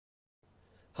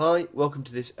Hi, welcome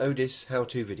to this ODIS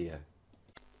how-to video.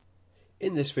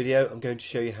 In this video I'm going to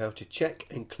show you how to check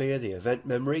and clear the event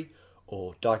memory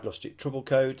or diagnostic trouble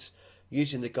codes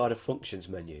using the guide of functions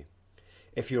menu.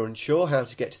 If you're unsure how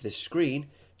to get to this screen,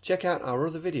 check out our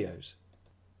other videos.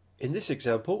 In this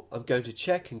example I'm going to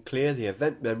check and clear the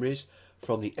event memories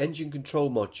from the engine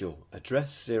control module,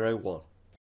 address 01.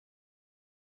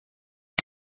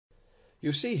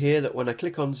 You'll see here that when I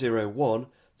click on 01,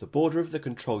 the border of the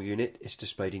control unit is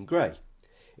displayed in grey.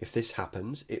 If this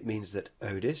happens, it means that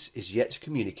ODIS is yet to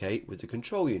communicate with the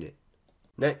control unit.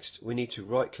 Next, we need to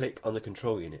right-click on the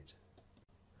control unit.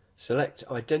 Select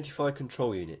Identify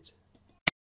Control Unit.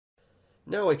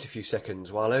 Now wait a few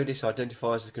seconds while ODIS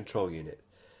identifies the control unit.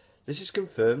 This is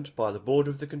confirmed by the border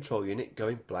of the control unit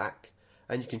going black,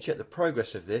 and you can check the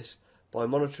progress of this by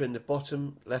monitoring the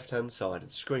bottom left-hand side of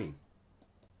the screen.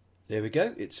 There we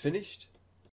go, it's finished.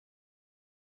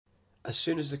 As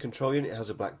soon as the control unit has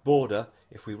a black border,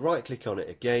 if we right click on it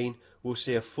again, we'll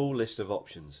see a full list of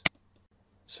options.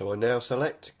 So I now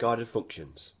select Guided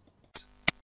Functions.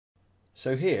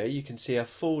 So here you can see a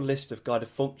full list of guided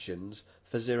functions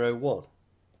for 01.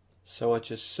 So I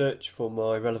just search for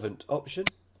my relevant option.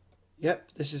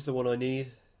 Yep, this is the one I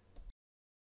need.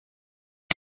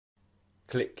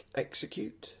 Click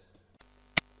Execute.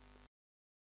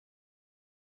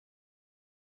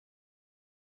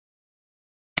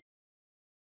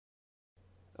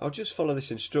 I'll just follow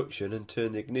this instruction and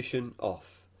turn the ignition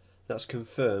off. That's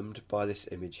confirmed by this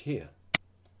image here.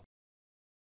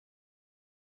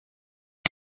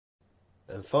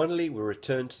 And finally we'll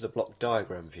return to the block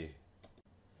diagram view.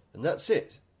 And that's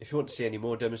it. If you want to see any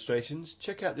more demonstrations,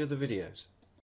 check out the other videos.